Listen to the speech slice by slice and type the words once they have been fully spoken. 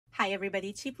Hi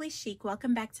everybody, Cheaply Chic.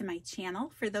 Welcome back to my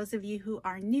channel. For those of you who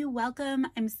are new, welcome.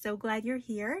 I'm so glad you're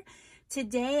here.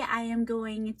 Today I am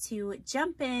going to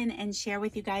jump in and share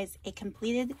with you guys a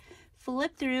completed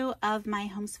flip through of my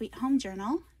Home Sweet Home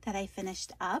journal that I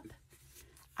finished up.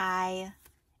 I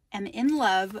am in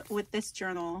love with this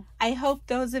journal. I hope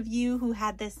those of you who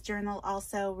had this journal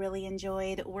also really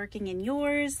enjoyed working in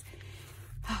yours.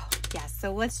 Oh, yeah,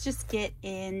 so let's just get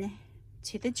in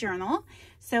to the journal.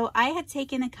 So I had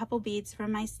taken a couple beads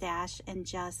from my stash and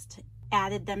just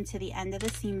added them to the end of the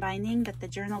seam binding that the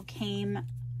journal came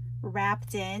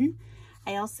wrapped in.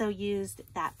 I also used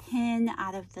that pin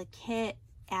out of the kit,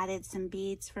 added some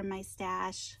beads from my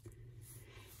stash,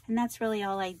 and that's really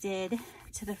all I did.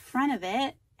 To the front of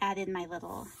it, added my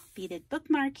little beaded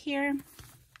bookmark here,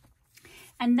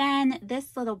 and then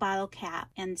this little bottle cap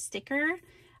and sticker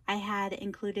I had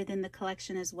included in the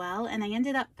collection as well, and I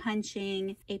ended up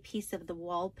punching a piece of the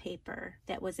wallpaper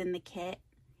that was in the kit,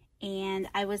 and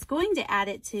I was going to add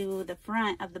it to the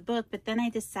front of the book, but then I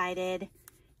decided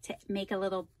to make a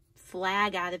little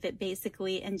flag out of it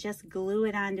basically and just glue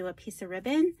it onto a piece of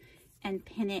ribbon and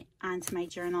pin it onto my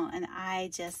journal, and I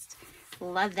just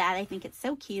love that. I think it's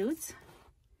so cute.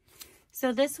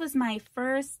 So this was my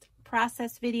first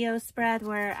process video spread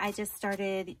where I just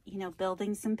started,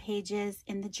 building some pages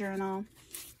in the journal.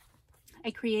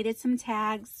 I created some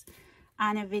tags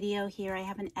on a video here. I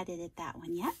haven't edited that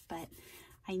one yet, but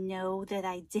I know that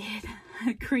I did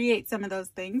create some of those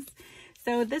things.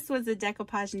 So this was a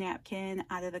decoupage napkin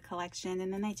out of the collection,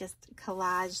 and then I just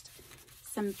collaged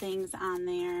some things on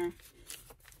there.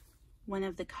 One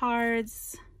of the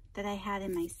cards that I had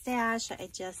in my stash,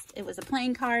 it was a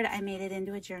plain card. I made it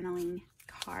into a journaling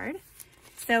card.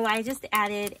 So I just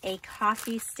added a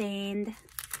coffee stained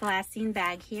glassine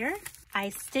bag here. I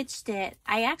stitched it.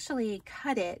 I actually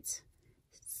cut it,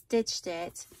 stitched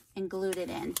it, and glued it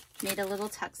in. Made a little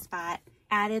tuck spot.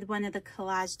 Added one of the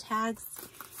collage tags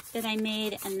that I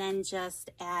made, and then just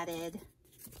added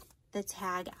the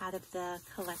tag out of the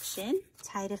collection.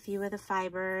 Tied a few of the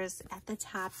fibers at the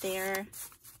top there.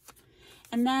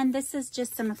 And then this is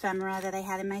just some ephemera that I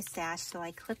had in my stash, so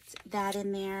I clipped that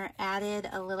in there, added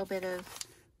a little bit of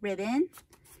ribbon,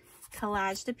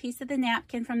 collaged a piece of the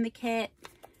napkin from the kit,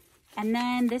 and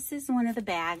then this is one of the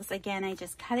bags. Again, I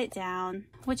just cut it down,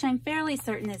 which I'm fairly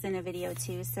certain is in a video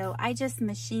too, so I just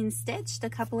machine stitched a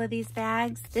couple of these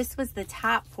bags. This was the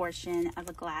top portion of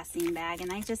a glassine bag,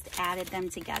 and I just added them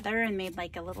together and made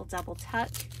like a little double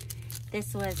tuck.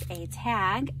 This was a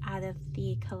tag out of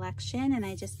the collection, and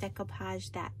I just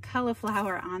decoupaged that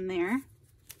cauliflower on there.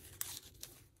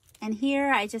 And here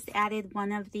I just added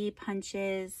one of the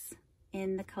punches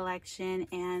in the collection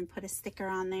and put a sticker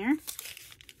on there.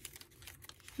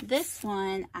 This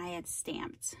one I had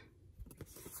stamped.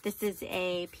 This is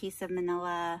a piece of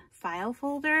manila file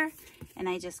folder, and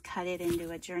I just cut it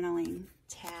into a journaling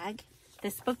tag.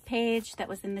 This book page that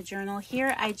was in the journal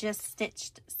here, I just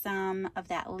stitched some of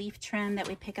that leaf trim that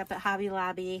we pick up at Hobby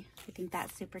Lobby. I think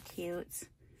that's super cute.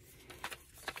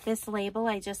 This label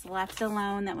I just left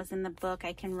alone that was in the book.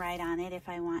 I can write on it if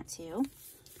I want to.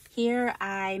 Here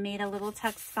I made a little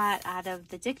tuck spot out of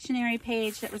the dictionary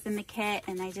page that was in the kit,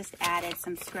 and I just added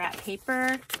some scrap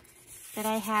paper that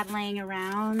I had laying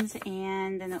around,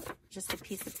 and then just a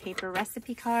piece of paper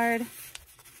recipe card.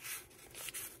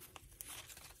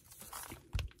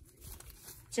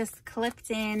 Just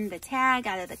clipped in the tag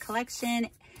out of the collection.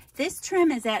 This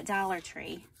trim is at Dollar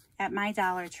Tree, at my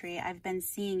Dollar Tree. I've been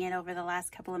seeing it over the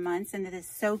last couple of months, and it is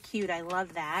so cute. I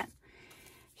love that.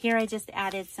 Here I just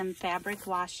added some fabric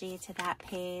washi to that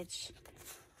page,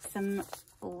 some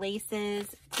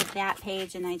laces to that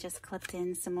page, and I just clipped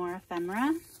in some more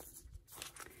ephemera.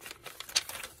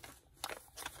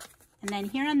 And then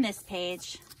here on this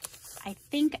page, I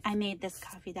think I made this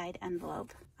coffee dyed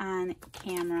envelope on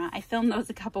camera. I filmed those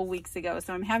a couple weeks ago,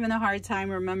 so I'm having a hard time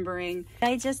remembering.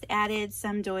 I just added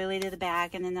some doily to the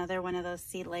back and another one of those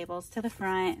seed labels to the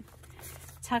front.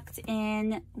 Tucked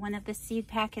in one of the seed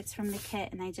packets from the kit,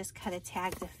 and I just cut a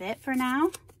tag to fit for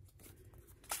now.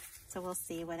 So we'll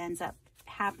see what ends up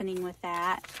happening with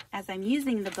that. As I'm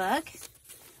using the book,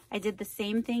 I did the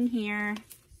same thing here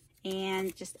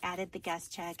and just added the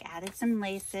guest check, added some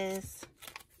laces.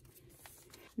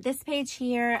 This page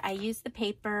here, I used the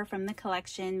paper from the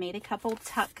collection, made a couple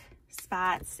tuck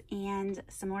spots and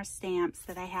some more stamps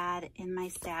that I had in my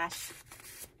stash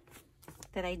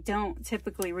that I don't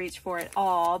typically reach for at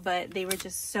all, but they were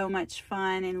just so much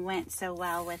fun and went so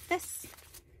well with this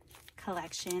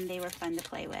collection. They were fun to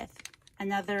play with.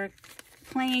 Another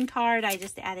playing card, I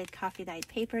just added coffee dyed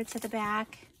paper to the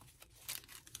back.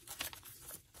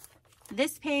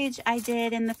 This page I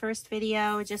did in the first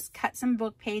video, just cut some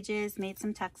book pages, made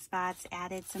some tuck spots,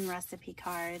 added some recipe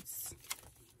cards.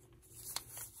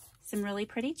 Some really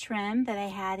pretty trim that I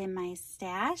had in my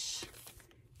stash.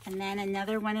 And then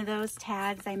another one of those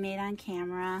tags I made on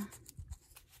camera.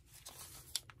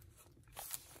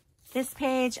 This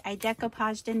page, I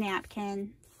decoupaged a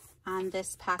napkin on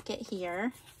this pocket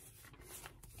here.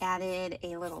 Added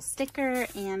a little sticker,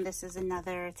 and this is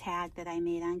another tag that I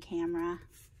made on camera.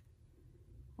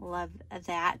 Love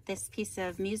that. This piece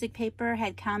of music paper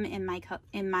had come in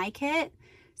my kit,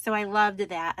 so I loved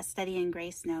that. A Study in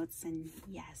Grace notes, and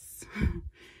yes,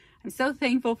 I'm so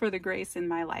thankful for the grace in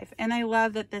my life. And I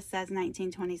love that this says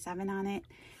 1927 on it.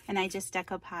 And I just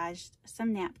decoupaged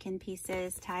some napkin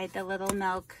pieces, tied the little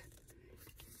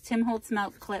Tim Holtz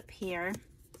milk clip here.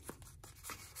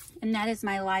 And that is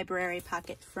my library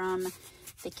pocket from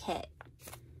the kit.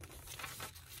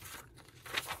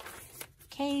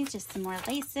 Okay, just some more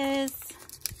laces.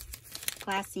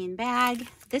 Glassine bag.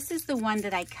 This is the one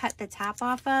that I cut the top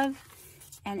off of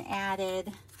and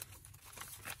added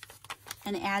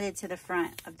to the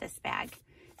front of this bag.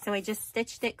 So I just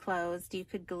stitched it closed. You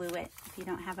could glue it if you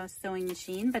don't have a sewing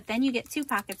machine, but then you get 2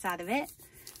 pockets out of it.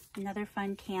 Another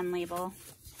fun can label.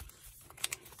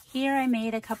 Here I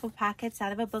made a couple pockets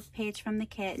out of a book page from the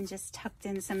kit and just tucked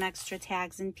in some extra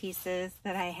tags and pieces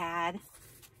that I had.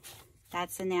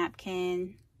 That's a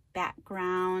napkin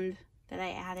background that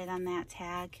I added on that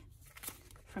tag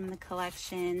from the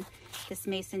collection. This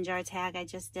mason jar tag I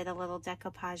just did a little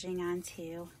decoupaging on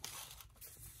too.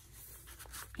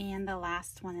 And the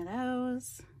last one of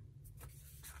those.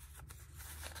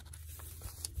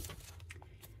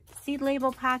 Seed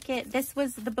label pocket. This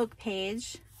was the book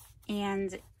page,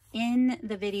 and in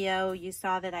the video you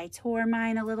saw that I tore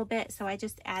mine a little bit, so I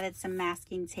just added some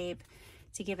masking tape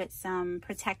to give it some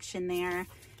protection there.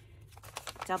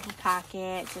 Double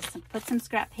pocket, just put some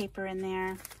scrap paper in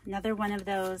there. Another one of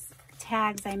those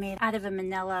tags I made out of a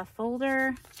manila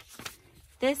folder.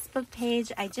 This book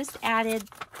page, I just added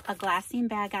a glassine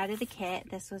bag out of the kit.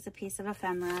 This was a piece of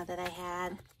ephemera that I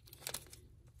had.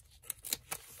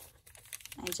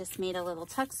 I just made a little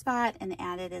tuck spot and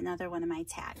added another one of my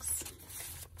tags.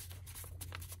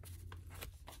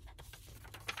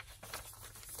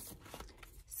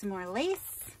 Some more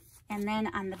lace. And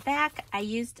then on the back, I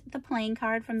used the playing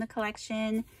card from the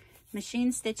collection,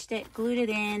 machine stitched it, glued it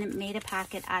in, made a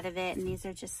pocket out of it. And these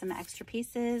are just some extra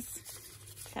pieces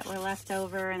that were left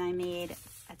over, and I made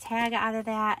a tag out of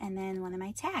that, and then one of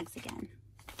my tags again.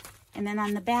 And then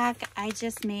on the back, I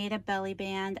just made a belly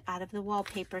band out of the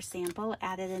wallpaper sample,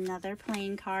 added another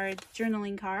playing card,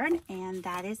 journaling card, and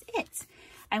that is it.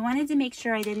 I wanted to make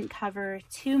sure I didn't cover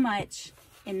too much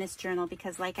in this journal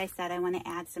because, like I said, I want to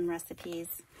add some recipes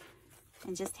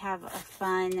and just have a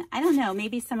fun, I don't know,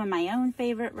 maybe some of my own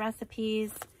favorite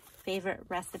recipes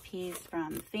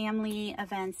from family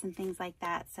events and things like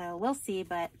that. So we'll see,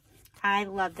 but I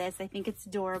love this. I think it's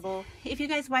adorable. If you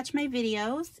guys watch my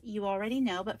videos, you already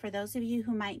know, but for those of you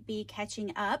who might be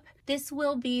catching up, this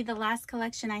will be the last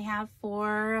collection I have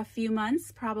for a few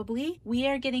months, probably. We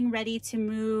are getting ready to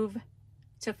move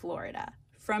to Florida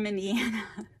from Indiana.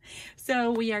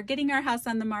 So we are getting our house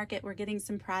on the market. We're getting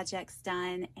some projects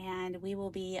done, and we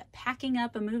will be packing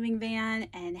up a moving van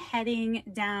and heading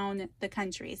down the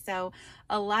country. So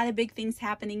a lot of big things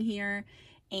happening here.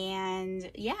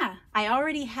 And yeah, I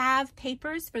already have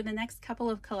papers for the next couple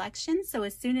of collections. So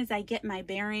as soon as I get my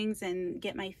bearings and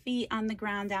get my feet on the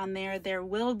ground down there, there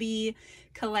will be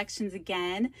collections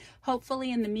again.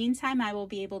 Hopefully in the meantime, I will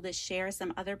be able to share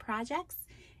some other projects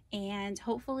and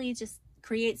hopefully just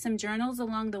create some journals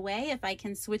along the way if I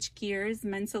can switch gears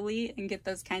mentally and get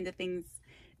those kind of things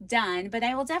done. But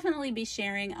I will definitely be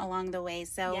sharing along the way.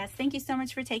 So yes, thank you so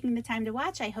much for taking the time to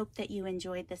watch. I hope that you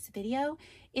enjoyed this video.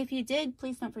 If you did,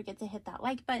 please don't forget to hit that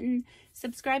like button,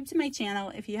 subscribe to my channel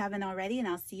if you haven't already, and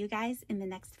I'll see you guys in the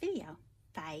next video.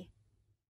 Bye.